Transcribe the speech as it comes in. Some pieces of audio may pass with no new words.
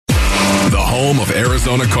home of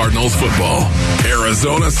Arizona Cardinals football.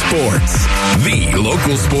 Arizona Sports, the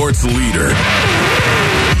local sports leader.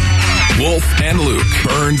 Wolf and Luke,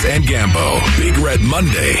 Burns and Gambo. Big Red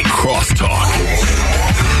Monday, Crosstalk.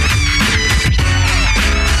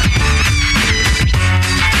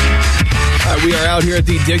 We are out here at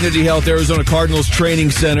the Dignity Health Arizona Cardinals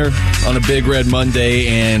Training Center on a Big Red Monday,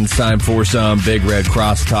 and it's time for some Big Red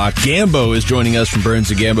Crosstalk. Gambo is joining us from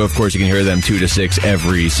Burns and Gambo. Of course, you can hear them 2 to 6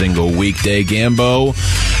 every single weekday. Gambo,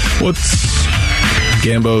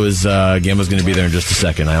 Gambo's going to be there in just a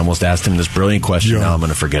second. I almost asked him this brilliant question. Now I'm going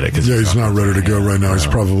to forget it. He's not ready to go right now. He's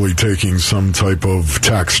probably taking some type of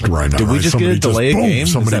text right now. Did we just get a delay a game?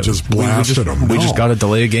 Somebody just blasted him. We just got a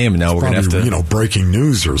delay a game, and now we're going to have to... breaking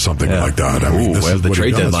news or something like that. I mean, we have the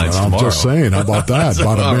trade deadlines tomorrow. I'm just saying, how about that?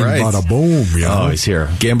 Bada bing, right. bada boom. Oh, he's here.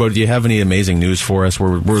 Gambo, do you have any amazing news for us?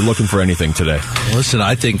 We're looking for anything today. Listen,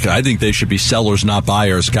 I think they should be sellers, not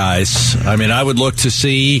buyers, guys. I mean, I would look to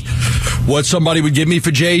see what somebody would give me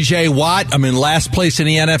for J.J. Watt. I'm in last place in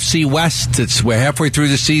the NFC West. We're halfway through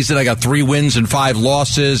the season. I got 3 wins and 5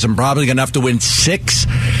 losses. I'm probably going to have to win 6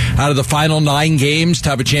 out of the final 9 games to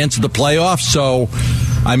have a chance at the playoffs. So,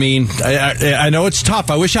 I mean, I know it's tough.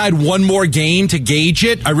 I wish I had one more game to gauge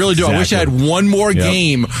it. I really do. Exactly. I wish I had one more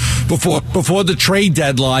game before the trade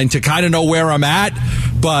deadline to kind of know where I'm at.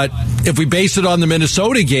 But if we base it on the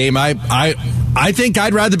Minnesota game, I think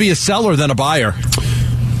I'd rather be a seller than a buyer.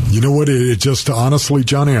 You know what? It just, honestly,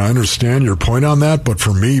 Johnny, I understand your point on that, but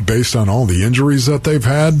for me, based on all the injuries that they've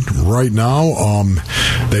had right now,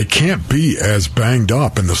 they can't be as banged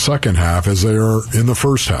up in the second half as they are in the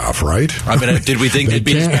first half, right? I mean, did we think they'd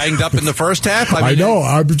be as banged up in the first half? I know.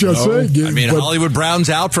 I'm just saying. I mean, Hollywood Brown's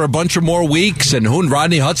out for a bunch of more weeks, and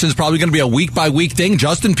Rodney Hudson's probably going to be a week-by-week thing.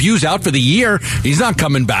 Justin Pugh's out for the year. He's not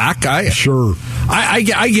coming back. Sure. I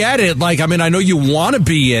get it. Like, I mean, I know you want to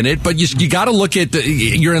be in it, but you got to look at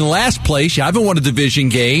you're in last place. You haven't won a division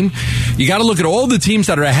game. You got to look at all the teams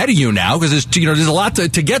that are ahead of you now, because there's a lot to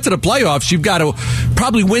get to the playoffs. You've got to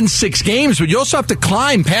probably win 6 games, but you also have to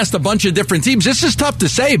climb past a bunch of different teams. This is tough to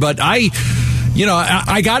say, but I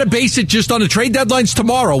got to base it just on the trade deadlines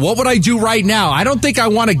tomorrow. What would I do right now? I don't think I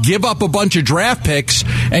want to give up a bunch of draft picks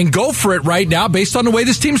and go for it right now based on the way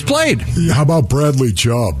this team's played. How about Bradley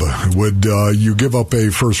Chubb? Would you give up a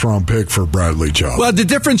first-round pick for Bradley Chubb? Well, the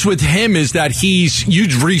difference with him is that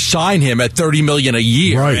you'd re-sign him at $30 million a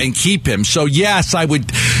year and keep him. So, yes, I would,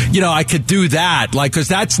 I could do that. Because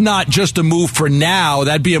that's not just a move for now.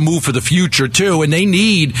 That'd be a move for the future, too. And they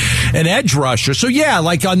need an edge rusher. So, yeah,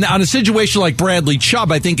 on a situation like Bradley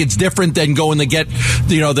Chubb, I think it's different than going to get,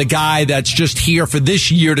 the guy that's just here for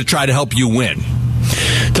this year to try to help you win.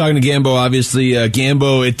 Talking to Gambo, obviously,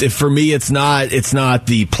 Gambo, for me, it's not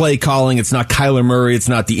the play calling, it's not Kyler Murray, it's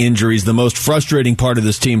not the injuries. The most frustrating part of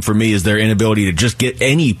this team for me is their inability to just get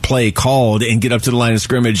any play called and get up to the line of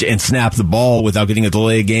scrimmage and snap the ball without getting a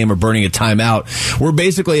delay game or burning a timeout. We're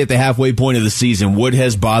basically at the halfway point of the season. What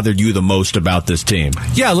has bothered you the most about this team?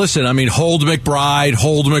 Yeah, listen, I mean, hold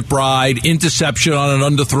McBride, interception on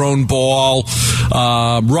an underthrown ball,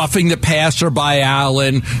 roughing the passer by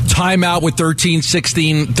Allen, timeout with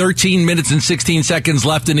 13 minutes and 16 seconds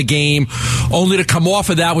left in the game, only to come off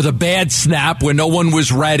of that with a bad snap when no one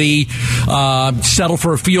was ready, settle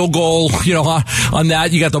for a field goal, on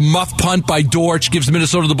that. You got the muff punt by Dortch, gives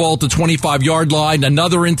Minnesota the ball at the 25-yard line,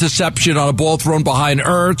 another interception on a ball thrown behind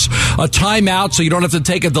Ertz, a timeout so you don't have to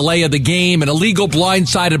take a delay of the game, an illegal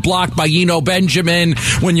blindsided block by Eno Benjamin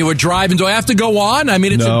when you were driving. Do I have to go on? I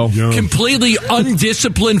mean, it's a completely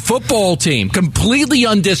undisciplined football team,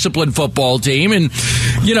 and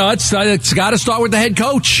it's got to start with the head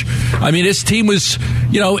coach. I mean, this team was,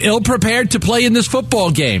 ill-prepared to play in this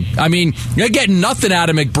football game. I mean, they're getting nothing out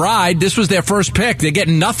of McBride. This was their first pick. They're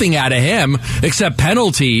getting nothing out of him except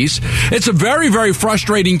penalties. It's a very, very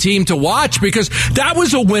frustrating team to watch because that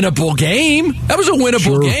was a winnable game.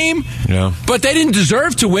 Game. Yeah. But they didn't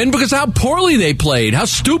deserve to win because of how poorly they played, how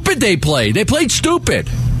stupid they played. They played stupid.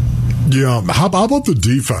 Yeah, how about the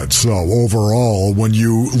defense, though, overall? When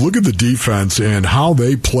you look at the defense and how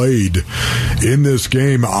they played in this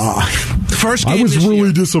game, I was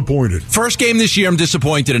really disappointed. First game this year, I'm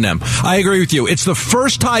disappointed in them. I agree with you. It's the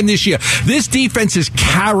first time this year. This defense has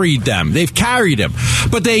carried them. They've carried them.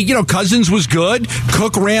 But Cousins was good.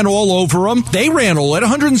 Cook ran all over them. They ran all at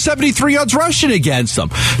 173 yards rushing against them.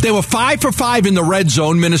 They were 5 for 5 in the red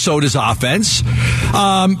zone, Minnesota's offense.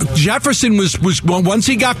 Jefferson was once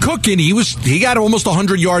he got Cook in, he got almost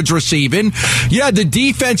 100 yards receiving. Yeah, the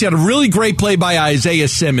defense had a really great play by Isaiah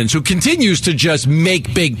Simmons, who continues to just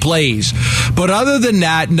make big plays. But other than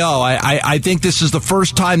that, no, I think this is the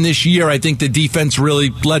first time this year I think the defense really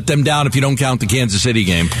let them down if you don't count the Kansas City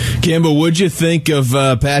game. Campbell, what'd you think of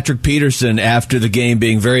Patrick Peterson after the game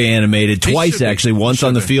being very animated? Twice, actually. Once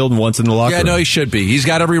on the field and once in the locker room. Yeah, no, he should be. He's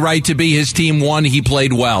got every right to be. His team won. He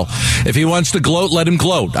played well. If he wants to gloat, let him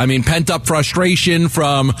gloat. I mean, pent-up frustration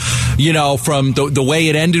from the way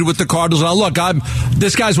it ended with the Cardinals. Now, look,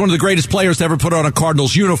 this guy's one of the greatest players to ever put on a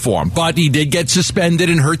Cardinals uniform, but he did get suspended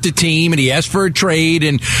and hurt the team, and he asked for a trade,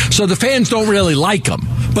 and so the fans don't really like him.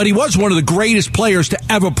 But he was one of the greatest players to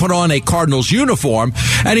ever put on a Cardinals uniform,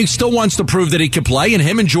 and he still wants to prove that he can play, and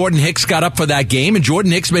him and Jordan Hicks got up for that game, and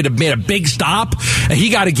Jordan Hicks made a big stop, and he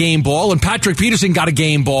got a game ball, and Patrick Peterson got a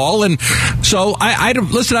game ball, and so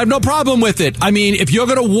listen, I have no problem with it. I mean, if you're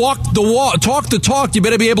going to walk the walk, talk the talk, you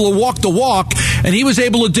better be able to walk the walk, and he was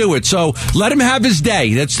able to do it. So let him have his day.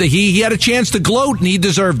 He had a chance to gloat, and he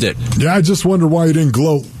deserved it. Yeah, I just wonder why he didn't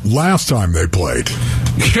gloat last time they played.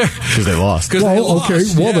 Because they lost.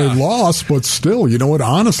 They lost, but still, you know what?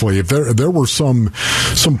 Honestly, if there were some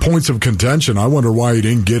points of contention, I wonder why he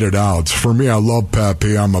didn't get it out. For me, I love Pat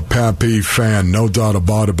P. I'm a Pat P fan, no doubt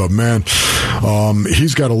about it. But man,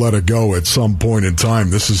 he's got to let it go at some point in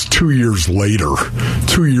time. This is 2 years later,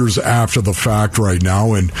 2 years after the fact right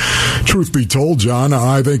now. And truth be told, John,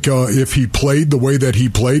 I think if he played the way that he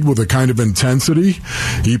played with the kind of intensity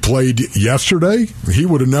he played yesterday, he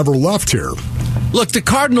would have never left here. Look, the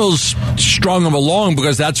Cardinals strung him along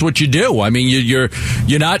because that's what you do. I mean, you're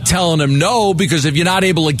not telling him no, because if you're not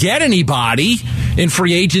able to get anybody in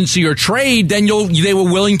free agency or trade, then they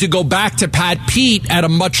were willing to go back to Pat Pete at a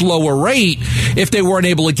much lower rate if they weren't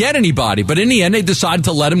able to get anybody. But in the end, they decided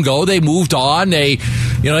to let him go. They moved on. They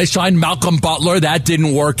signed Malcolm Butler. That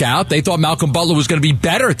didn't work out. They thought Malcolm Butler was going to be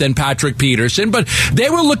better than Patrick Peterson, but they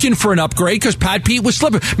were looking for an upgrade because Pat Pete was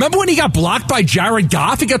slipping. Remember when he got blocked by Jared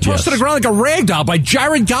Goff? He got tossed to the ground like a rag doll by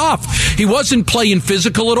Jared Goff. He wasn't playing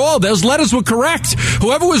physical at all. Those letters were correct.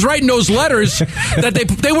 Whoever was writing those letters, that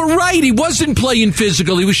they were right. He wasn't playing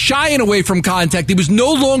physical. He was shying away from contact. He was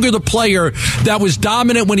no longer the player that was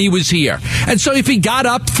dominant when he was here. And so if he got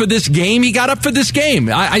up for this game, he got up for this game.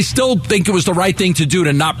 I still think it was the right thing to do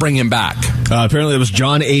to not bring him back. Apparently it was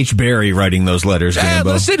John H. Barry writing those letters.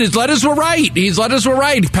 Listen, his letters were right.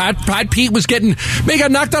 Pat Pete was he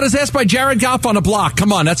got knocked out his ass by Jared Goff on a block.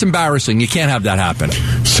 Come on, that's embarrassing. You can't have that happen.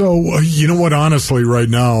 So, you know what, honestly, right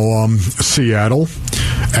now, Seattle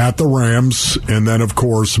at the Rams, and then, of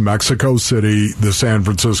course, Mexico City, the San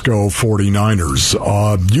Francisco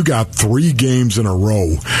 49ers. You got 3 games in a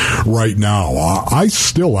row right now. I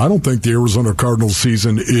don't think the Arizona Cardinals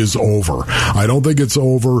season is over. I don't think it's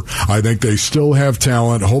over. I think they still have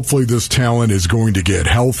talent. Hopefully this talent is going to get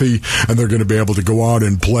healthy, and they're going to be able to go out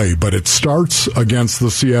and play. But it starts against the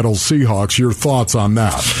Seattle Seahawks. Your thoughts on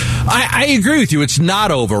that? I agree with you. It's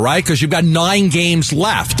not over, right? Because you've got 9 games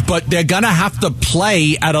left, but they're going to have to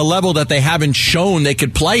play at a level that they haven't shown they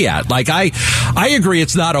could play at. Like, I agree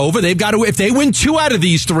it's not over. They've got to, if they win 2 out of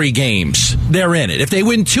these 3 games, they're in it. If they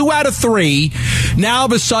win 2 out of 3, now all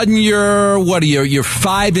of a sudden you're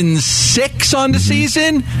 5-6 on the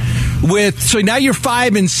season. So now you're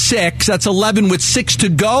 5-6. That's 11 with 6 to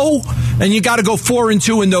go, and you got to go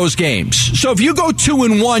 4-2 in those games. So if you go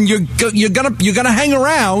 2-1, you're gonna hang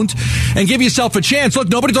around and give yourself a chance. Look,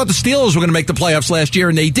 nobody thought the Steelers were going to make the playoffs last year,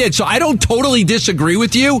 and they did. So I don't totally disagree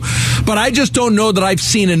with you, but I just don't know that I've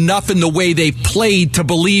seen enough in the way they've played to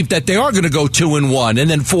believe that they are going to go 2-1 and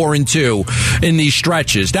then 4-2 in these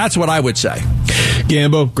stretches. That's what I would say.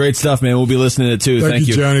 Gambo, great stuff, man. We'll be listening to it too. Thank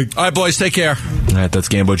you, Johnny. All right, boys, take care. All right, that's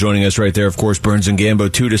Gambo joining us right there. Of course, Burns and Gambo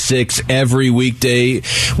 2 to 6 every weekday.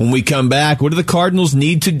 When we come back, what do the Cardinals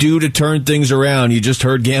need to do to turn things around? You just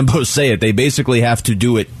heard Gambo say it. They basically have to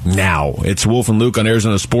do it now. It's Wolf and Luke on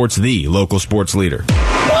Arizona Sports, the local sports leader.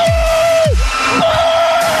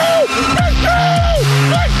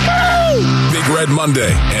 Big Red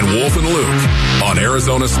Monday and Wolf and Luke on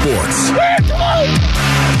Arizona Sports.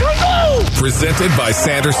 Presented by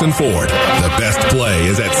Sanderson Ford. The best play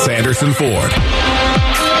is at Sanderson Ford.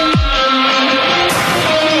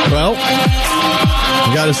 Well,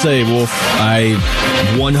 I got to say, Wolf, I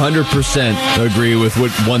 100% agree with what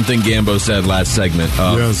one thing Gambo said last segment.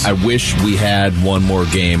 Yes. I wish we had one more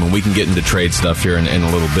game, and we can get into trade stuff here in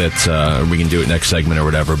a little bit. We can do it next segment or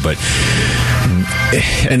whatever. But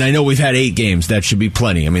and I know we've had 8 games. That should be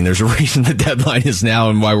plenty. I mean, there's a reason the deadline is now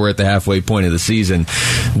and why we're at the halfway point of the season.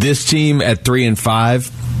 This team at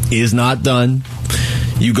 3-5 is not done.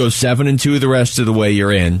 You go 7-2 the rest of the way,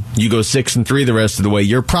 you're in. You go 6-3 the rest of the way,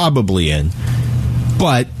 you're probably in.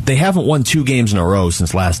 But they haven't won 2 games in a row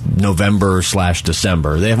since last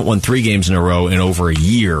November/December. They haven't won 3 games in a row in over a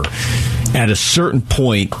year. At a certain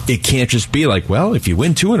point, it can't just be like, well, if you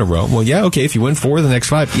win 2 in a row, well, yeah, okay, if you win 4 of the next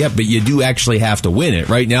 5, yeah, but you do actually have to win it.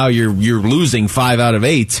 Right now, you're losing 5 out of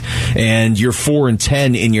 8, and you're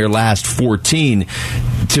 4-10 in your last 14.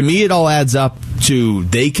 To me, it all adds up to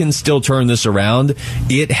they can still turn this around.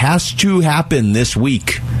 It has to happen this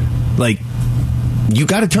week. Like, you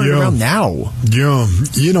got to turn it around now. Yeah,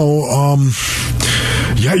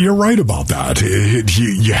 yeah, you're right about that.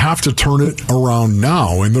 You have to turn it around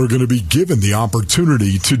now, and they're going to be given the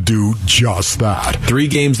opportunity to do just that. 3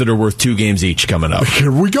 games that are worth 2 games each coming up.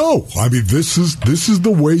 Here we go. I mean, this is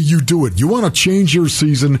the way you do it. You want to change your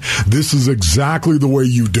season, this is exactly the way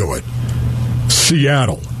you do it.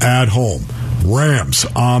 Seattle at home, Rams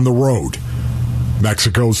on the road.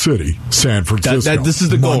 Mexico City, San Francisco. This is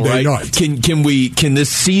the goal, Monday right? Night. Can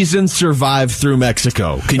this season survive through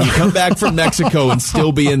Mexico? Can you come back from Mexico and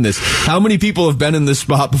still be in this? How many people have been in this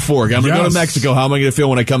spot before? I'm going to go to Mexico. How am I going to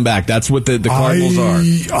feel when I come back? That's what the Cardinals are.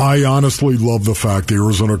 I honestly love the fact the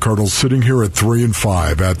Arizona Cardinals sitting here at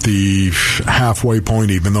 3-5 at the halfway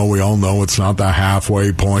point, even though we all know it's not the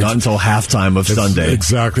halfway point. Not until halftime of Sunday.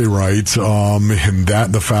 Exactly right. And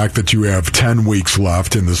the fact that you have 10 weeks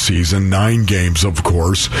left in the season, 9 games of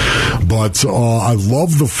course, but I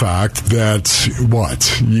love the fact that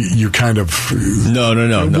you kind of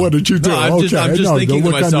no. What did you do? No, I'm just thinking to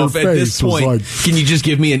myself at this point, can you just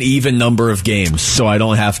give me an even number of games so I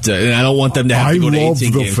don't have to? And I don't want them to have to go to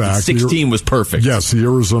 18 games. Fact 16 was perfect. Yes, the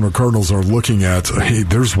Arizona Cardinals are looking at. Hey,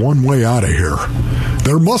 there's one way out of here.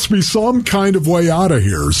 There must be some kind of way out of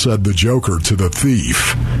here," said the Joker to the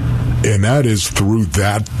thief. And that is through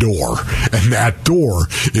that door. And that door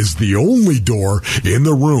is the only door in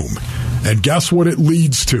the room. And guess what it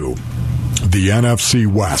leads to? The NFC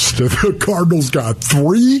West. The Cardinals got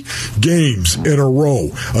 3 games in a row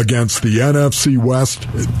against the NFC West.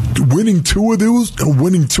 Winning two of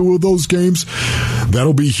those games,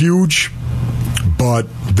 that'll be huge. But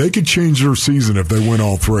they could change their season if they win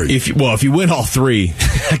all 3. If you win all 3,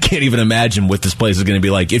 I can't even imagine what this place is going to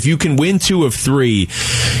be like. If you can win 2 of 3,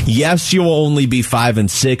 yes, you'll only be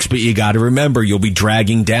 5-6, but you got to remember you'll be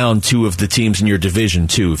dragging down 2 of the teams in your division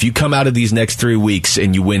too. If you come out of these next 3 weeks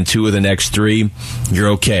and you win 2 of the next 3, you're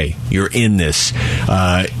okay. You're in this.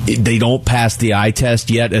 They don't pass the eye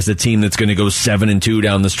test yet as a team that's going to go 7-2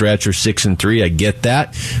 down the stretch or 6-3. I get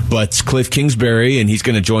that, but it's Cliff Kingsbury, and he's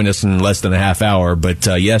going to join us in less than a half hour. But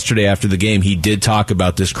yesterday after the game, he did talk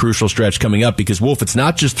about this crucial stretch coming up because, Wolf, it's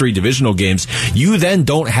not just 3 divisional games. You then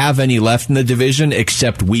don't have any left in the division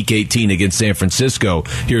except Week 18 against San Francisco.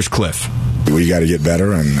 Here's Cliff. We got to get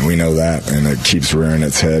better, and we know that, and it keeps rearing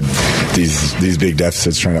its head. These big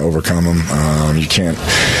deficits, trying to overcome them. You can't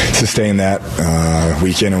sustain that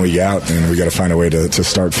week in and week out, and we got to find a way to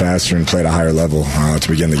start faster and play at a higher level to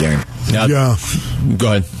begin the game. Yeah.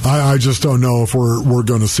 Go ahead. I just don't know if we're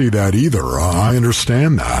going to see that either. I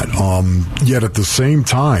understand that. Yet at the same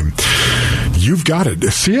time, you've got it.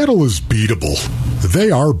 Seattle is beatable. They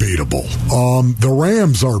are beatable. The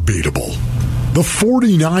Rams are beatable. The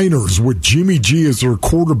 49ers with Jimmy G as their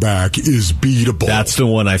quarterback is beatable. That's the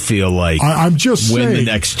one I feel like I'm just win saying, the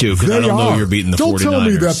next 2 because I don't know you're beating the 49ers. Don't tell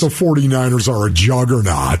me that the 49ers are a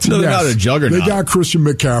juggernaut. No, they're not a juggernaut. They got Christian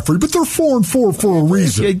McCaffrey, but they're 4-4 for a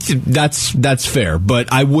reason. That's fair,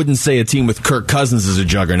 but I wouldn't say a team with Kirk Cousins is a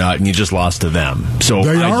juggernaut and you just lost to them. So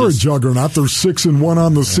they are a juggernaut. They're 6-1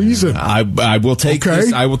 on the season. I will take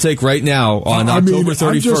this. I will take right now on October 31st.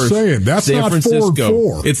 I'm just saying, that's San not Francisco.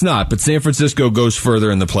 4-4. It's not, but San Francisco goes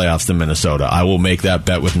further in the playoffs than Minnesota. I will make that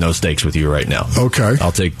bet with no stakes with you right now. Okay.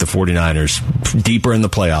 I'll take the 49ers deeper in the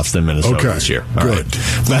playoffs than Minnesota this year. All good.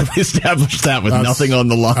 Right. Glad we established that with nothing on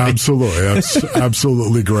the line. Absolutely. That's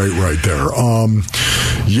absolutely great right there.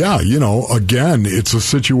 Again, it's a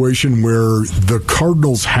situation where the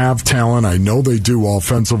Cardinals have talent. I know they do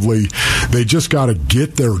offensively. They just got to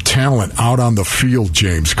get their talent out on the field,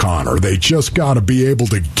 James Conner. They just got to be able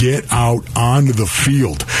to get out onto the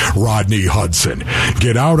field, Rodney Hudson.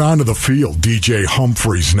 Get out onto the field, DJ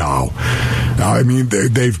Humphries now. I mean,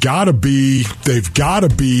 they've got to be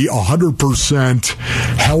 100%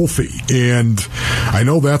 healthy. And I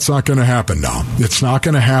know that's not going to happen now. It's not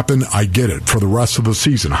going to happen. I get it for the rest of the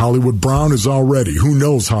season. Hollywood Brown is already, who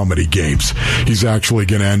knows how many games he's actually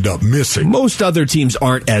going to end up missing. Most other teams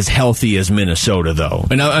aren't as healthy as Minnesota, though.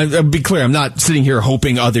 And I'll be clear, I'm not sitting here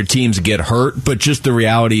hoping other teams get hurt, but just the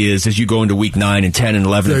reality is, as you go into week 9 and 10 and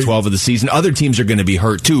 11 and 12 of the season, other teams are going to be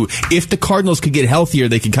hurt too. If the Cardinals could get healthier,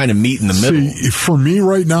 they could kind of meet in the middle. See, for me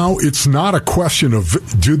right now, it's not a question of,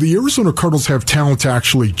 do the Arizona Cardinals have talent to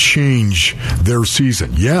actually change their season?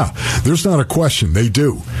 Yeah, there's not a question. They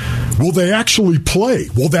do. Will they actually play?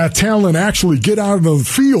 Will that talent actually get out of the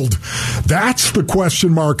field? That's the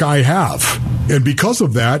question mark I have. And because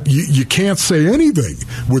of that, you can't say anything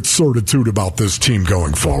with certitude about this team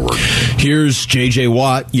going forward. Here's J.J.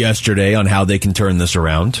 Watt yesterday on how they can turn this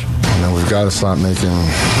around. We've got to stop making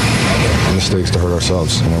mistakes to hurt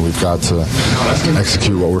ourselves. We've got to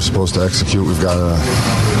execute what we're supposed to execute. We've got to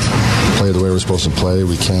play the way we're supposed to play.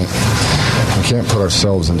 We can't put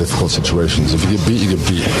ourselves in difficult situations. If you get beat, you get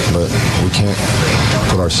beat. But we can't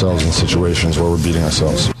put ourselves in situations where we're beating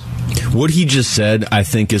ourselves. What he just said, I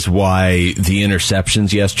think, is why the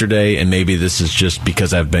interceptions yesterday, and maybe this is just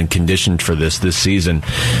because I've been conditioned for this season,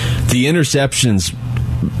 the interceptions,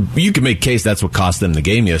 you can make a case that's what cost them the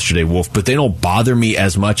game yesterday, Wolf, but they don't bother me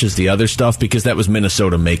as much as the other stuff because that was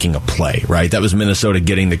Minnesota making a play, right? That was Minnesota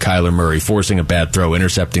getting to Kyler Murray, forcing a bad throw,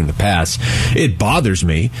 intercepting the pass. It bothers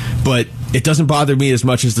me, but it doesn't bother me as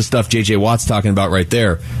much as the stuff J.J. Watt's talking about right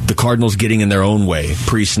there. The Cardinals getting in their own way,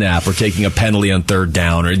 pre-snap, or taking a penalty on third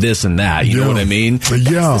down, or this and that. You know what I mean? That's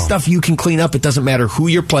the stuff you can clean up. It doesn't matter who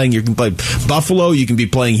you're playing. You can play Buffalo, you can be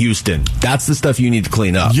playing Houston. That's the stuff you need to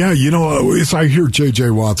clean up. Yeah, as I hear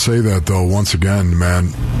J.J. Watt say that, though, once again,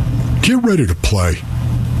 man, get ready to play.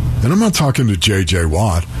 And I'm not talking to J.J.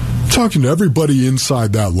 Watt. I'm talking to everybody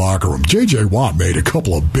inside that locker room. J.J. Watt made a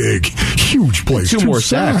couple of big, huge plays. Two more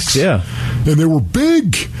sacks, yeah. And they were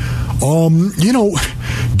big.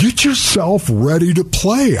 Get yourself ready to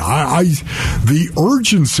play. The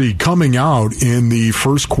urgency coming out in the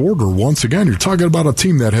first quarter, once again, you're talking about a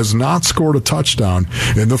team that has not scored a touchdown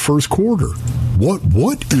in the first quarter.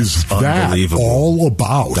 What is that all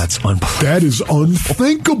about? That's unbelievable. That is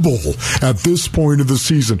unthinkable at this point of the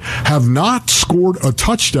season. Have not scored a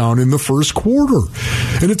touchdown in the first quarter.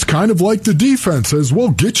 And it's kind of like the defense as well.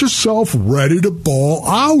 Get yourself ready to ball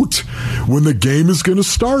out when the game is going to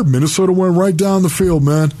start. Minnesota went right down the field,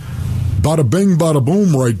 man. Bada bing, bada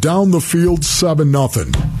boom, right down the field,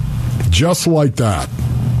 7-0. Just like that.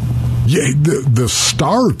 Yeah, the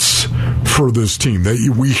starts for this team.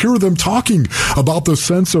 We hear them talking about the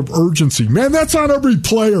sense of urgency. Man, that's on every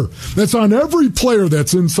player. That's on every player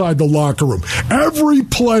that's inside the locker room. Every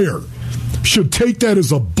player should take that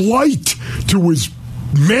as a blight to his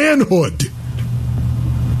manhood.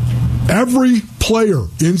 Every player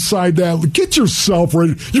inside that. Get yourself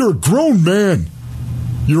ready. You're a grown man.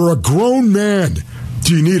 You're a grown man.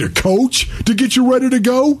 Do you need a coach to get you ready to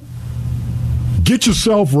go? Get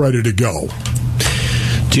yourself ready to go.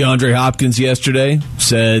 DeAndre Hopkins yesterday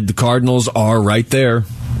said the Cardinals are right there.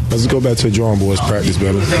 Let's go back to the drawing boards, practice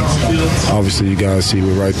better. Obviously, you guys see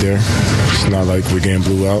we're right there. It's not like we're getting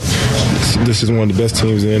blew out. This is one of the best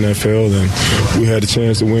teams in the NFL, and we had a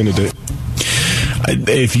chance to win today.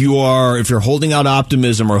 If you're holding out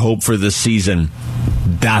optimism or hope for this season,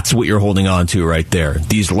 that's what you're holding on to right there.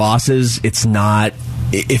 These losses, it's not.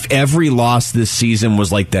 If every loss this season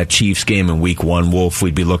was like that Chiefs game in Week 1, Wolf,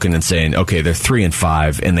 we'd be looking and saying, okay, they're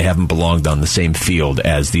 3-5, and they haven't belonged on the same field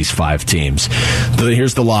as these 5 teams.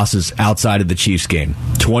 Here's the losses outside of the Chiefs game: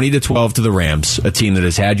 20-12 to the Rams, a team that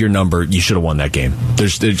has had your number. You should have won that game.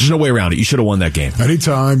 There's no way around it. You should have won that game.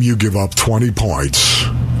 Anytime you give up 20 points,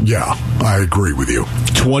 yeah, I agree with you.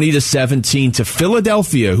 20-17 to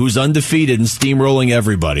Philadelphia, who's undefeated and steamrolling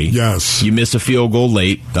everybody. Yes. You miss a field goal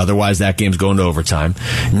late. Otherwise, that game's going to overtime.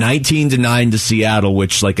 19-9 to Seattle,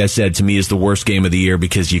 which, like I said, to me is the worst game of the year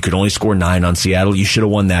because you could only score 9 on Seattle. You should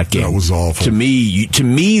have won that game. That was awful. To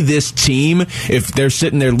me, this team, if they're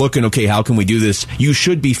sitting there looking, okay, how can we do this? You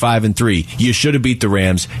should be 5-3. You should have beat the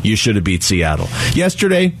Rams. You should have beat Seattle.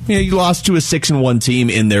 Yesterday, you lost to a 6-1 team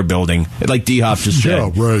in their building, like D-Hop just said.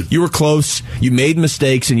 Yeah, right. You were close. You made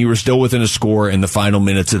mistakes, and you were still within a score in the final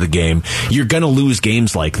minutes of the game. You're going to lose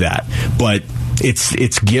games like that, but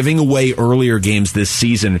it's giving away earlier games this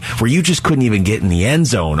season where you just couldn't even get in the end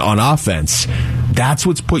zone on offense. That's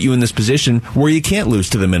what's put you in this position where you can't lose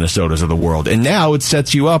to the Minnesotas of the world. And now it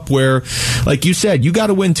sets you up where, like you said, you got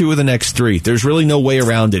to win 2 of the next 3. There's really no way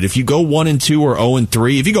around it. If you go 1-2 or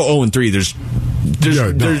 0-3, if you go 0-3, there's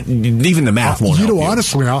even the math won't help you.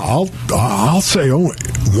 Honestly, I'll say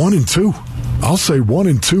 1-2. I'll say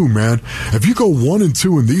 1-2, man. If you go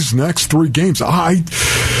 1-2 in these next 3 games,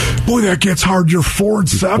 boy, that gets hard. You're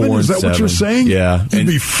 4-7. Is that what you're saying? Yeah. You'd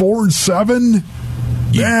be 4-7.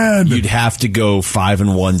 Man, you'd have to go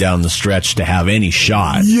 5-1 down the stretch to have any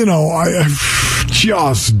shot. I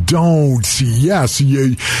just don't. Yes,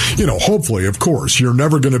 hopefully, of course, you're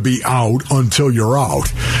never going to be out until you're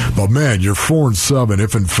out. But man, you're 4-7.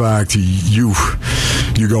 If in fact you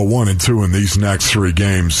go 1-2 in these next 3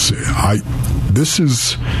 games, this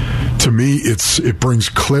is, to me, it brings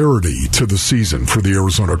clarity to the season for the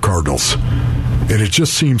Arizona Cardinals. And it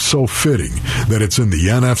just seems so fitting that it's in the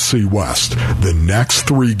NFC West. The next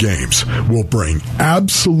 3 games will bring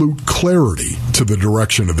absolute clarity to the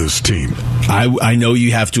direction of this team. I know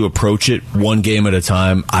you have to approach it one game at a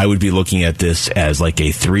time. I would be looking at this as like a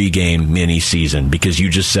 3-game mini season, because you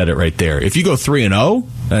just said it right there. If you go 3-0,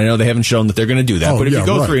 I know they haven't shown that they're going to do that, but if you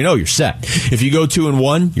go 3-0, you're set. If you go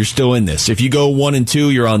 2-1, you're still in this. If you go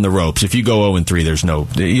 1-2, you're on the ropes. If you go 0-3, there's no.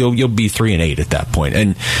 You'll be 3-8 at that point.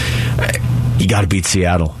 And you got to beat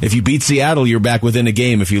Seattle. If you beat Seattle, you're back within a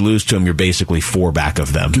game. If you lose to them, you're basically 4 back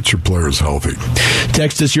of them. Get your players healthy.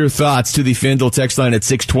 Text us your thoughts to the FanDuel text line at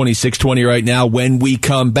 620 right now. When we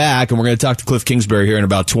come back, and we're going to talk to Cliff Kingsbury here in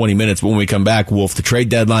about 20 minutes, but when we come back, Wolf, the trade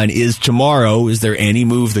deadline is tomorrow. Is there any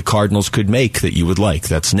move the Cardinals could make that you would like?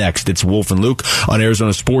 That's next. It's Wolf and Luke on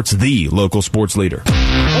Arizona Sports, the local sports leader.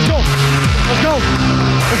 Let's go.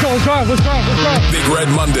 Let's drive. Big Red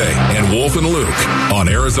Monday and Wolf and Luke on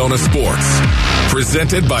Arizona Sports.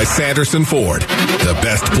 Presented by Sanderson Ford. The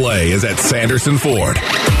best play is at Sanderson Ford.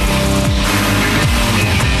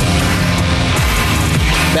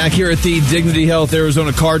 Back here at the Dignity Health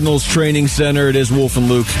Arizona Cardinals Training Center, it is Wolf and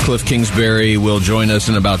Luke. Cliff Kingsbury will join us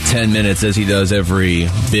in about 10 minutes, as he does every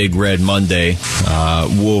Big Red Monday.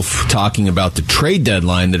 Wolf talking about the trade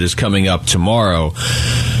deadline that is coming up tomorrow.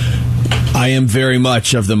 I am very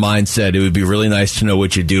much of the mindset it would be really nice to know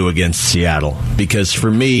what you do against Seattle, because for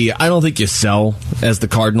me, I don't think you sell as the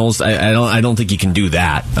Cardinals. I don't think you can do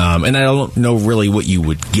that, and I don't know really what you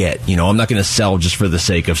would get. I'm not going to sell just for the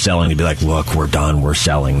sake of selling, to be like, look, we're done, we're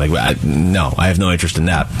selling. No, I have no interest in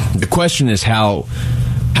that. The question is how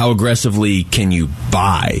aggressively can you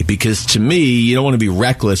buy? Because to me, you don't want to be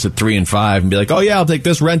reckless at 3-5 and be like, oh yeah, I'll take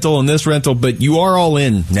this rental and this rental, but you are all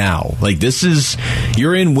in now.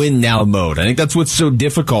 You're in win now mode. I think that's what's so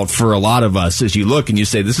difficult for a lot of us, as you look and you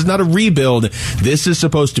say, this is not a rebuild. This is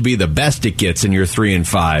supposed to be the best it gets, and you're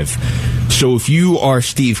 3-5. So if you are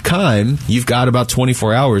Steve Keim, you've got about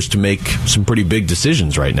 24 hours to make some pretty big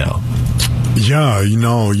decisions right now. Yeah,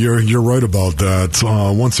 you're right about that.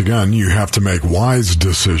 Once again, you have to make wise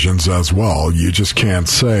decisions as well. You just can't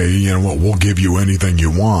say, we'll give you anything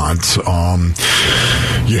you want.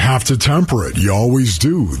 You have to temper it. You always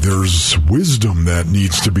do. There's wisdom that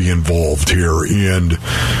needs to be involved here. And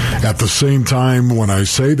at the same time, when I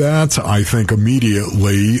say that, I think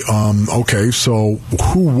immediately, okay, so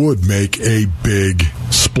who would make a big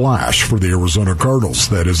splash for the Arizona Cardinals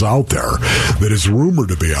that is out there, that is rumored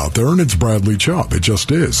to be out there, and it's Bradley Chubb. It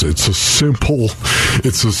just is. It's a simple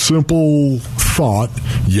thought,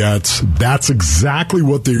 yet that's exactly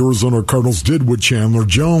what the Arizona Cardinals did with Chandler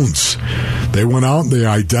Jones. They went out and they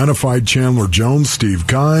identified Chandler Jones. Steve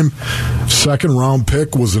Keim, 2nd-round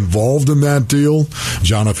pick, was involved in that deal.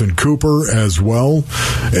 Jonathan Cooper as well.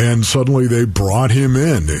 And suddenly they brought him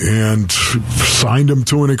in and signed him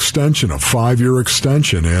to an extension, a 5-year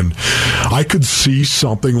extension. And I could see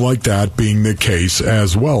something like that being the case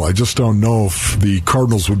as well. I just don't know if the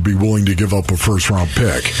Cardinals would be willing to give up a first-round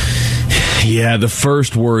pick. Yeah, the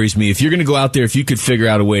first worries me. If you're going to go out there, if you could figure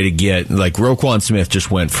out a way to get, like Roquan Smith just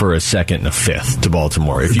went for a 2nd and a 5th to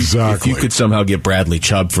Baltimore. If you could somehow get Bradley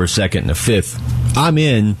Chubb for a 2nd and a 5th, I'm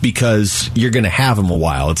in, because you're going to have him a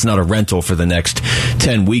while. It's not a rental for the next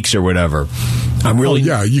 10 weeks or whatever.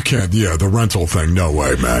 You can't. Yeah, the rental thing, no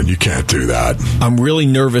way, man. You can't do that. I'm really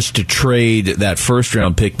nervous to trade that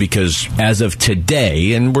first-round pick, because as of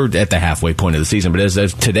today, and we're at the halfway point of the season, but as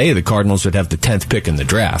of today, the Cardinals would have the 10th pick in the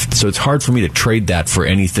draft. So it's hard for me to trade that for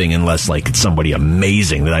anything unless it's somebody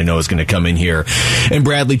amazing that I know is going to come in here. And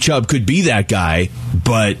Bradley Chubb could be that guy,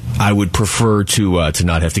 but I would prefer to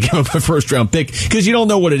not have to give up a first-round pick, because you don't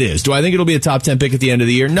know what it is. Do I think it'll be a top 10 pick at the end of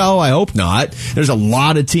the year? No, I hope not. There's a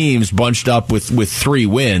lot of teams bunched up with 3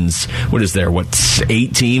 wins. What is there?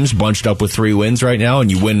 8 teams bunched up with 3 wins right now, and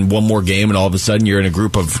you win one more game, and all of a sudden you're in a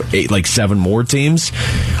group of 8, 7 more teams.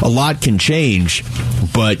 A lot can change,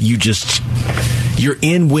 but you you're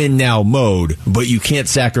in win now mode, but you can't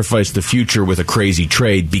sacrifice the future with a crazy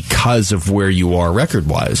trade because of where you are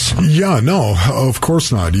record-wise. Yeah, no, of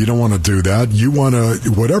course not. You don't want to do that. You want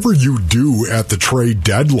to, whatever you do at the trade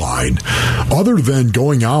deadline, other than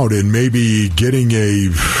going out and maybe getting a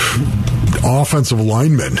offensive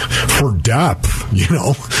lineman for depth, which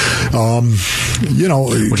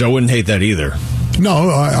I wouldn't hate that either. No,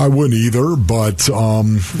 I wouldn't either, but,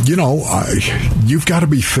 you've got to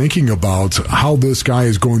be thinking about how this guy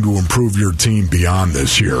is going to improve your team beyond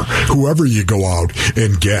this year, whoever you go out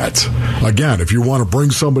and get. Again, if you want to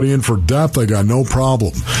bring somebody in for depth, I got no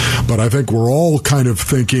problem. But I think we're all kind of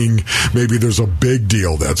thinking maybe there's a big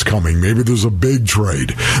deal that's coming. Maybe there's a big trade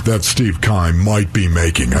that Steve Keim might be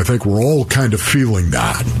making. I think we're all kind of feeling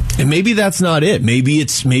that. And maybe that's not it. Maybe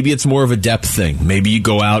it's more of a depth thing. Maybe you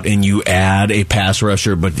go out and you add a pass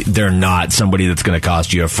rusher, but they're not somebody that's going to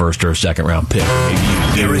cost you a first or a second round pick.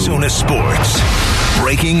 Arizona sports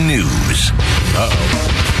breaking news.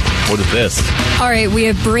 What is this? All right, we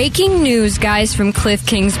have breaking news, guys, from Cliff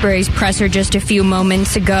Kingsbury's presser just a few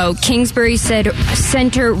moments ago. Kingsbury said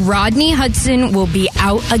center Rodney Hudson will be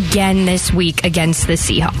out again this week against the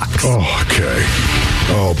Seahawks. Oh, okay.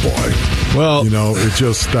 Oh, boy. Well,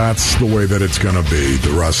 that's the way that it's going to be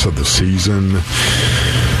the rest of the season.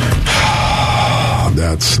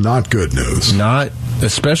 That's not good news.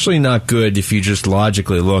 Especially not good if you just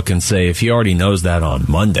logically look and say, if he already knows that on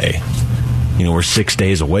Monday, we're 6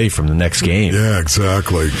 days away from the next game. Yeah,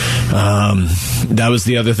 exactly. That was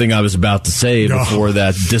the other thing I was about to say before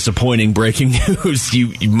that disappointing breaking news.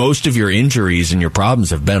 Most of your injuries and your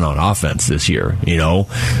problems have been on offense this year,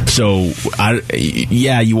 So,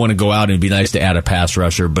 you want to go out and it'd be nice to add a pass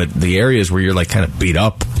rusher, but the areas where you're like kind of beat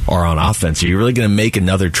up are on offense. Are you really going to make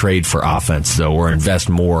another trade for offense, though, or invest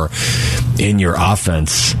more in your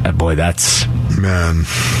offense? Boy, that's... Man...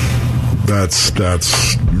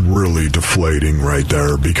 That's really deflating right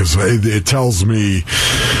there, because it tells me,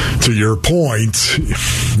 to your point,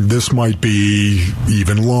 this might be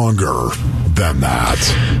even longer than that.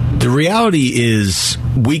 The reality is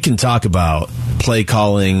we can talk about play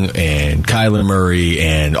calling and Kyler Murray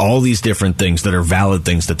and all these different things that are valid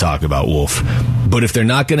things to talk about, Wolf. But if they're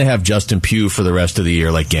not going to have Justin Pugh for the rest of the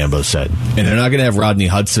year, like Gambo said, and they're not going to have Rodney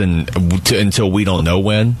Hudson until we don't know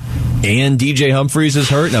when, and DJ Humphries is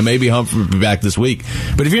hurt, now maybe Humphries will be back this week,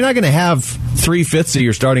 but if you're not going to have 3/5 of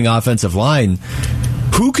your starting offensive line,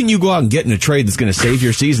 who can you go out and get in a trade that's going to save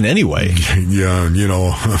your season anyway? Yeah,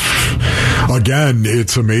 again,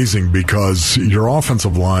 it's amazing because your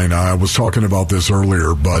offensive line, I was talking about this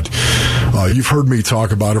earlier, but you've heard me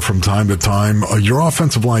talk about it from time to time. Your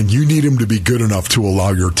offensive line, you need them to be good enough to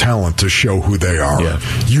allow your talent to show who they are. Yeah.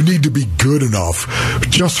 You need to be good enough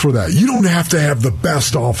just for that. You don't have to have the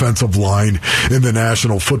best offensive line in the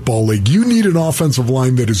National Football League. You need an offensive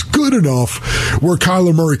line that is good enough where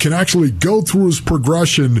Kyler Murray can actually go through his progression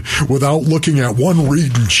without looking at one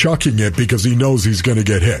read and chucking it because he knows he's going to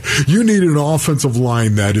get hit. You need an offensive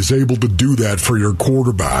line that is able to do that for your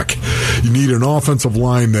quarterback. You need an offensive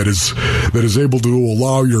line that is able to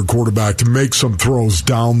allow your quarterback to make some throws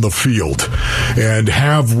down the field and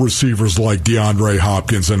have receivers like DeAndre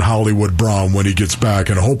Hopkins and Hollywood Brown when he gets back,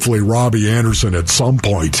 and hopefully Robbie Anderson at some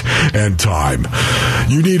point in time.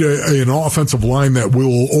 You need an offensive line that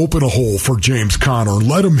will open a hole for James Conner and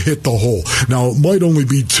let him hit the hole. Now, it might only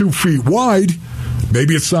be 2 feet wide.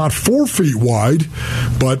 Maybe it's not 4 feet wide,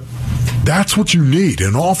 but that's what you need,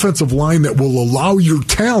 an offensive line that will allow your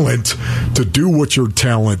talent to do what your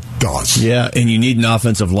talent does. Yeah, and you need an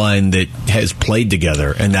offensive line that has played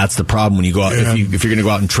together, and that's the problem when you go out. If you're going to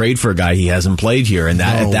go out and trade for a guy, he hasn't played here, and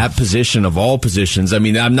at that position of all positions, I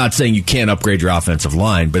mean, I'm not saying you can't upgrade your offensive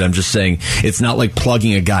line, but I'm just saying it's not like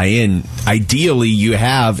plugging a guy in. Ideally, you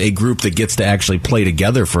have a group that gets to actually play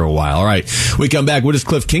together for a while. All right, we come back. What does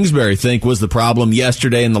Cliff Kingsbury think was the problem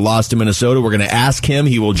yesterday in the loss to Minnesota? We're going to ask him.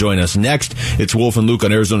 He will join us next. It's Wolf and Luke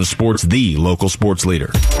on Arizona Sports, the local sports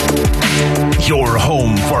leader. Your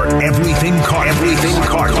home for everything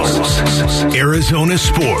Cardinals. Arizona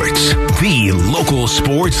Sports, the local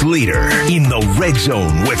sports leader. In the Red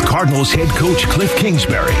Zone with Cardinals head coach Cliff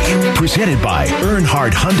Kingsbury. Presented by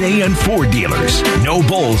Earnhardt Hyundai and Ford dealers. No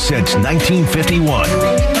bull since 1951.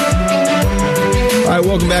 All right,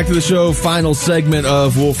 welcome back to the show. Final segment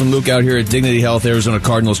of Wolf and Luke out here at Dignity Health, Arizona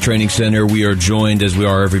Cardinals Training Center. We are joined, as we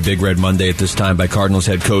are every Big Red Monday at this time, by Cardinals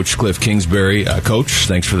head coach Cliff Kingsbury. Coach,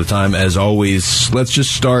 thanks for the time. As always, let's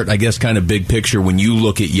just start, I guess, kind of big picture. When you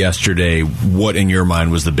look at yesterday, what in your mind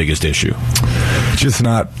was the biggest issue? Just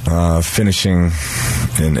not finishing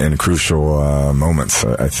in crucial moments.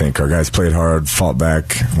 I think our guys played hard, fought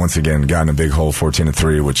back, once again, got in a big hole,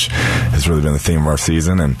 14-3, which has really been the theme of our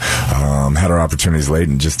season, and had our opportunities late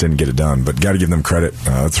and just didn't get it done. But got to give them credit.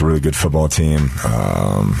 It's a really good football team,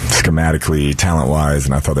 schematically, talent-wise,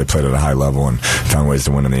 and I thought they played at a high level and found ways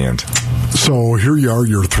to win in the end. So here you are,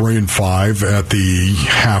 you're 3-5 at the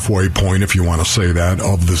halfway point, if you want to say that,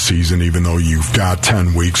 of the season, even though you've got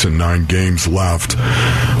 10 weeks and 9 games left.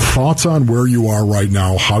 Thoughts on where you are right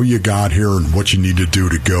now, how you got here, and what you need to do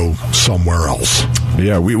to go somewhere else?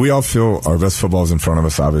 Yeah, we all feel our best football is in front of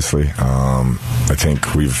us, obviously. I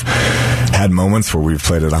think we've had moments where we've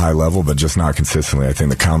played at a high level, but just not consistently. I think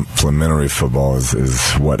the complementary football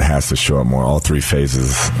is what has to show up more. All three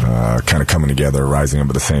phases kind of coming together, rising up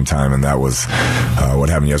at the same time, and that was what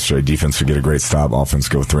happened yesterday. Defense would get a great stop, offense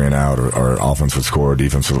go 3 and out, or offense would score,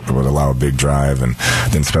 defense would allow a big drive, and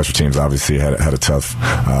then special teams obviously had a tough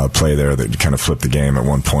play there that kind of flipped the game at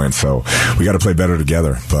one point. So we got to play better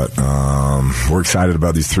together, but we're excited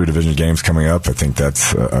about these 3 division games coming up. I think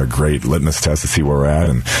that's a great litmus test to see where we're at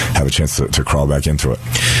and have a chance to crawl back into it.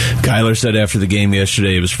 Kyler said after the game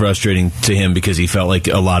yesterday it was frustrating to him because he felt like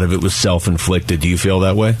a lot of it was self-inflicted. Do you feel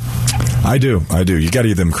that way? I do. You got to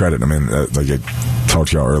give them credit. I mean, like I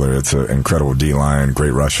talked to y'all earlier, it's an incredible D-line,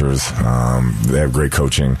 great rushers. They have great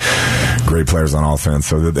coaching, great players on offense.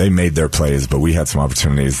 So they made their plays, but we had some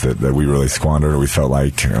opportunities that we really squandered, or we felt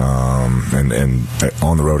like, and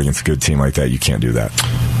on the road against a good team like that, you can't do that.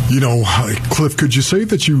 You know, Cliff, could you say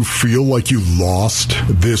that you feel like you lost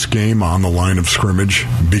this game on the line of scrimmage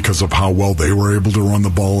because of how well they were able to run the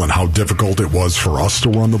ball and how difficult it was for us to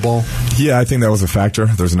run the ball? Yeah, I think that was a factor.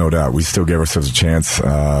 There's no doubt. We still gave ourselves a chance.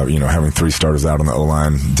 Having 3 starters out on the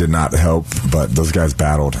O-line did not help, but those guys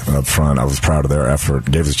battled up front. I was proud of their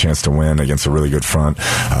effort. Gave us a chance to win against a really good front.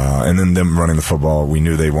 And then them running the football, we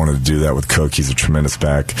knew they wanted to do that with Cook. He's a tremendous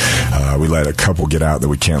back. We let a couple get out that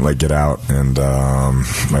we can't let get out, and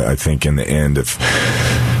I think in the end, if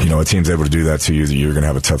a team's able to do that to you, you're going to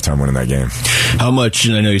have a tough time winning that game. How much,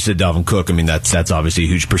 and I know you said Dalvin Cook, I mean, that's obviously a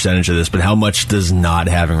huge percentage of this, but how much does not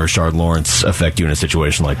having Rashard Lawrence affect you in a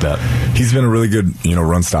situation like that? He's been a really good,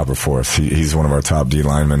 run stopper for us. He's one of our top D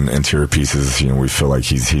linemen, interior pieces. We feel like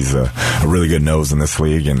he's a really good nose in this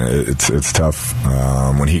league, and it's tough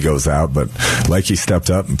when he goes out, but like he stepped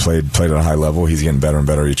up and played at a high level. He's getting better and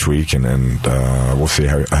better each week, and we'll see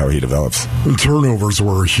how he develops. Turnovers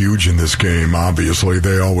were huge in this game, obviously.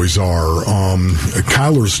 They always are.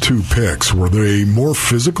 Kyler's 2 picks, were they more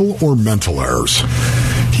physical or mental errors?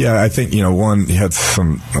 Yeah, I think, one, he had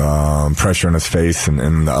some pressure in his face,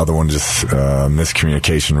 and the other one just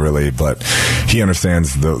miscommunication, really. But he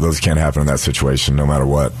understands those can't happen in that situation no matter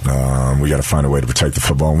what. We got to find a way to protect the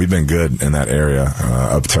football, and we've been good in that area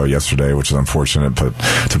up till yesterday, which is unfortunate. But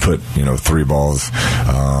to put 3 balls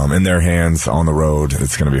in their hands on the road,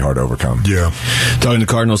 it's going to be hard to overcome. Yeah. Talking to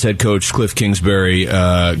Cardinals head coach Cliff Kingsbury,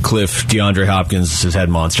 Cliff, DeAndre Hopkins has had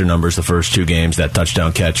monster numbers the first 2 games. That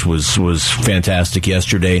touchdown catch was fantastic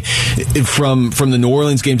yesterday. From the New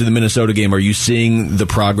Orleans game to the Minnesota game, are you seeing the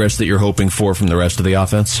progress that you're hoping for from the rest of the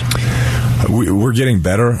offense? We're getting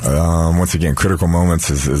better. Once again, critical moments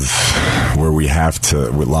is where we have to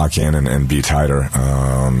lock in and be tighter.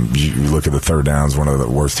 You look at the third downs, one of the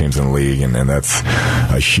worst teams in the league, and that's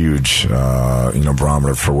a huge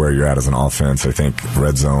barometer for where you're at as an offense. I think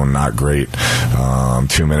red zone, not great.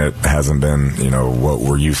 2-minute hasn't been what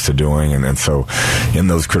we're used to doing, and so in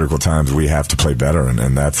those critical times we have to play better,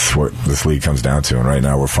 and that's what this league comes down to. And right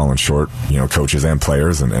now we're falling short, coaches and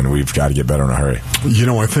players, and we've got to get better in a hurry.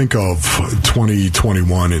 I think of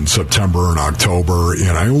 2021 in September and October,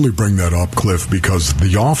 and I only bring that up, Cliff, because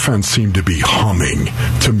the offense seemed to be humming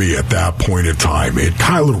to me at that point in time.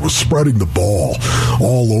 Kyler was spreading the ball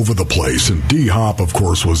all over the place, and D-Hop, of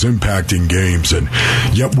course, was impacting games, and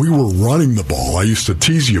yet we were running the ball. I used to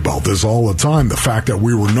tease you about this all the time, the fact that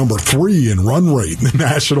we were number 3 in run rate in the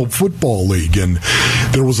National Football League, and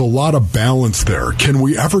there was a lot of balance there. Can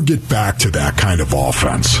we ever get back to that kind of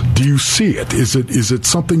offense? Do you see it? Is it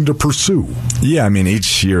something to pursue? Yeah, I mean,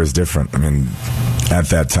 each year is different. I mean, at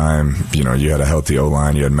that time, you had a healthy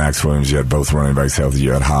O-line, you had Max Williams, you had both running backs healthy,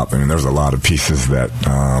 you had Hop. I mean, there was a lot of pieces that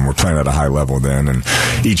were playing at a high level then, and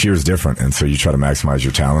each year is different, and so you try to maximize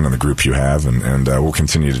your talent and the group you have, and we'll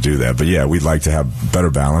continue to do that. But yeah, we'd like to have better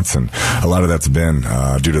balance, and a lot of that's been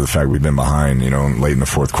due to the fact we've been behind, late in the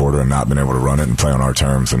fourth quarter and not been able to run it and play on our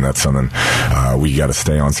terms, and that's something we got to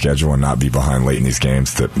stay on schedule and not be behind late in these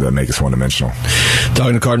games that make us one-dimensional.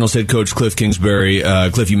 Talking to Cardinals head coach Cliff Kingsbury.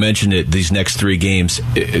 Cliff, you mentioned it, these next 3 games games,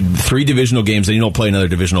 3 divisional games, and you don't play another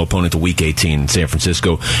divisional opponent to week 18 in San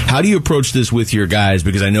Francisco. How do you approach this with your guys?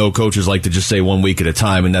 Because I know coaches like to just say 1 week at a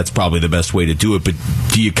time, and that's probably the best way to do it. But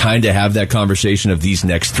do you kind of have that conversation of these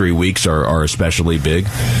next 3 weeks are especially big?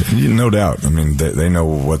 No doubt. I mean, they know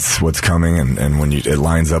what's coming, and when it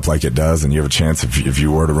lines up like it does, and you have a chance if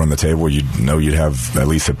you were to run the table, you'd have at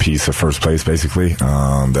least a piece of first place, basically.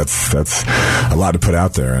 That's a lot to put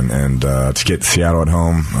out there, and to get Seattle at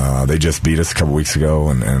home, they just beat us a couple weeks ago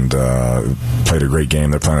and played a great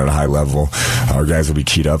game. They're playing at a high level. Our guys will be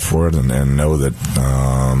keyed up for it and know that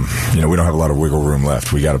we don't have a lot of wiggle room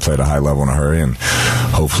left. We got to play at a high level in a hurry, and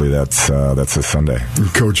hopefully that's this Sunday.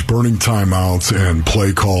 Coach, burning timeouts and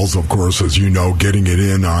play calls, of course, as you know, getting it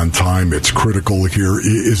in on time, it's critical here.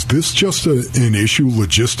 Is this just an issue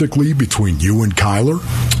logistically between you and Kyler?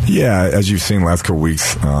 Yeah, as you've seen last couple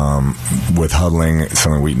weeks with huddling,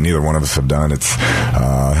 something neither one of us have done. It's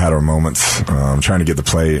had our moments trying to get the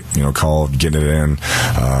play, called, getting it in,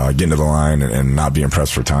 getting to the line, and not being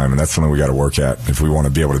pressed for time. And that's something we got to work at if we want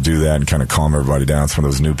to be able to do that and kind of calm everybody down. Some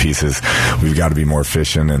of those new pieces, we've got to be more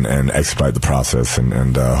efficient and expedite the process.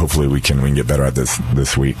 And hopefully we can get better at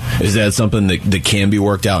this week. Is that something that can be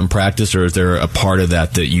worked out in practice, or is there a part of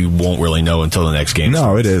that you won't really know until the next game?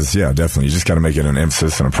 No, it is. Yeah, definitely. You just got to make it an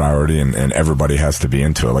emphasis and a priority, and everybody has to be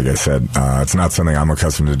into it. Like I said, it's not something I'm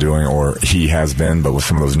accustomed to doing, or he has been, but with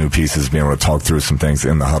some of those new pieces, being able to talk through some things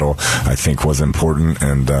in the huddle, I think was important,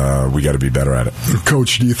 and we got to be better at it.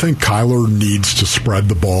 Coach, do you think Kyler needs to spread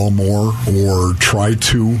the ball more, or try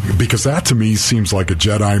to? Because that to me seems like a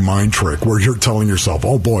Jedi mind trick where you're telling yourself,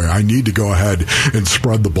 oh boy, I need to go ahead and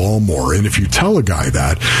spread the ball more. And if you tell a guy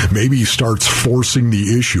that, maybe he starts forcing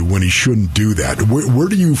the issue when he shouldn't do that. Where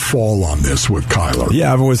do you fall on this with Kyler?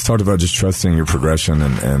 Yeah, I've always talked about just trusting your progression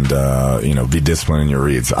and be disciplined in your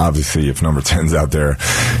reads. Obviously, if number 10's out there,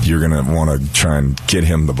 you're going to want to try and get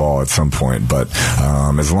him the ball at some point. But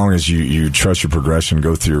as long as you trust your progression,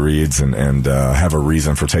 go through your reads, and have a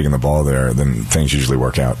reason for taking the ball there, then things usually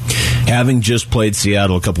work out. Having just played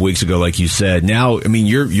Seattle a couple weeks ago, like you said, now, I mean,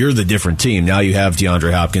 you're the different team. Now you have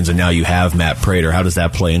DeAndre Hopkins, and now you have Matt Prater. How does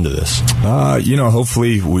that play into this?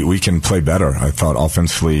 Hopefully we can play better. I thought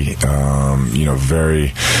offensively,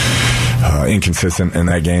 very inconsistent in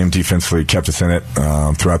that game. Defensively kept us in it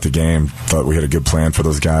throughout the game. Thought we had a good plan for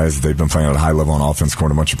those guys. They've been playing at a high level on offense,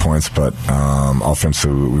 scoring a bunch of points, but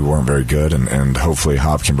offensively we weren't very good, and hopefully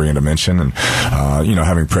Hop can bring a dimension. And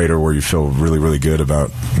having Prater where you feel really, really good about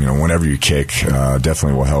whenever you kick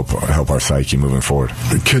definitely will help our psyche moving forward.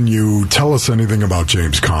 Can you tell us anything about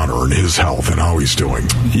James Conner and his health and how he's doing?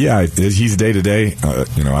 Yeah, he's day to day.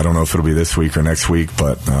 I don't know if it'll be this week or next week,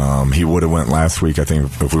 but he would have went last week, I think,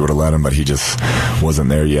 if we would have let him, but he just wasn't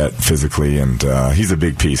there yet physically, and he's a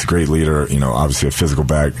big piece, great leader, obviously a physical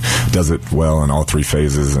back, does it well in all 3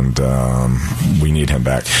 phases, and we need him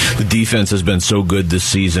back. The defense has been so good this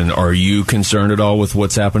season. Are you concerned at all with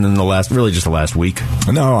what's happened in the last week?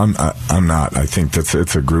 No, I'm not. I think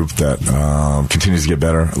it's a group that continues to get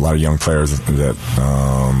better. A lot of young players that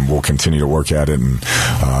will continue to work at it, and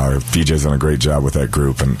VJ's done a great job with that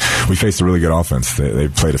group, and we faced a really good offense. They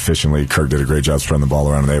played efficiently. Kirk did a great job spreading the ball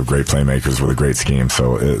around, and they have great playmakers with a great scheme,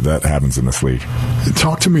 so that happens in this league.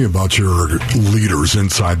 Talk to me about your leaders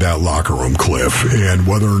inside that locker room, Cliff, and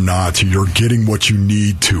whether or not you're getting what you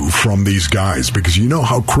need to from these guys, because you know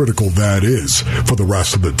how critical that is for the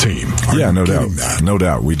rest of the team. No doubt. No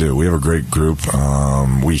doubt, we do. We have a great group,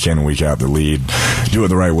 week in and week out, the lead, do it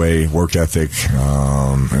the right way, work ethic,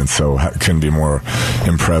 and so couldn't be more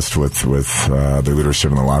impressed with the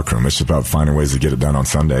leadership in the locker room. It's just about finding ways to get it done on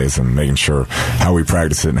Sundays and making sure how we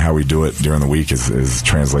practice it and how we do it during the week is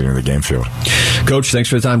translating to the game field. Coach, thanks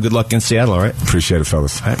for the time. Good luck in Seattle, all right? Appreciate it,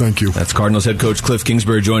 fellas. Right. Thank you. That's Cardinals head coach Cliff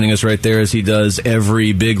Kingsbury joining us right there, as he does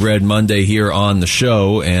every Big Red Monday here on the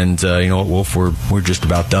show. And you know what, Wolf, we're just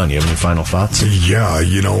about done. You have any final thoughts? Yeah,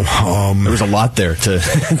 there was a lot there to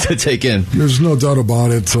to take in. There's no doubt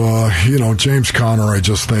about it. James Conner, I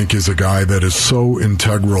just think, is a guy that is so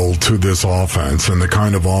integral to this offense and the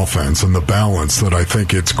kind of offense and the balance that I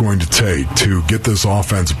think it's going to take to get this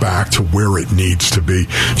offense back to where it needs to be.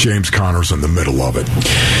 James Conner's in the middle of it.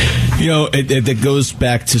 It goes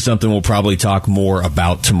back to something we'll probably talk more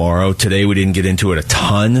about tomorrow. Today we didn't get into it a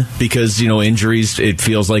ton because, injuries, it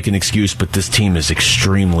feels like an excuse, but this team is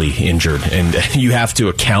extremely injured, and you have to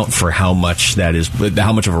account for how much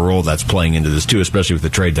of a role that's playing into this too, especially with the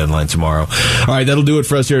trade deadline tomorrow. All right, that'll do it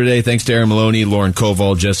for us here today. Thanks to Aaron Maloney, Lauren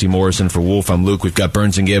Koval, Jesse Morrison. For Wolf, I'm Luke. We've got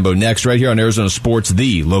Burns and Gambo next right here on Arizona Sports,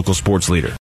 the local sports leader.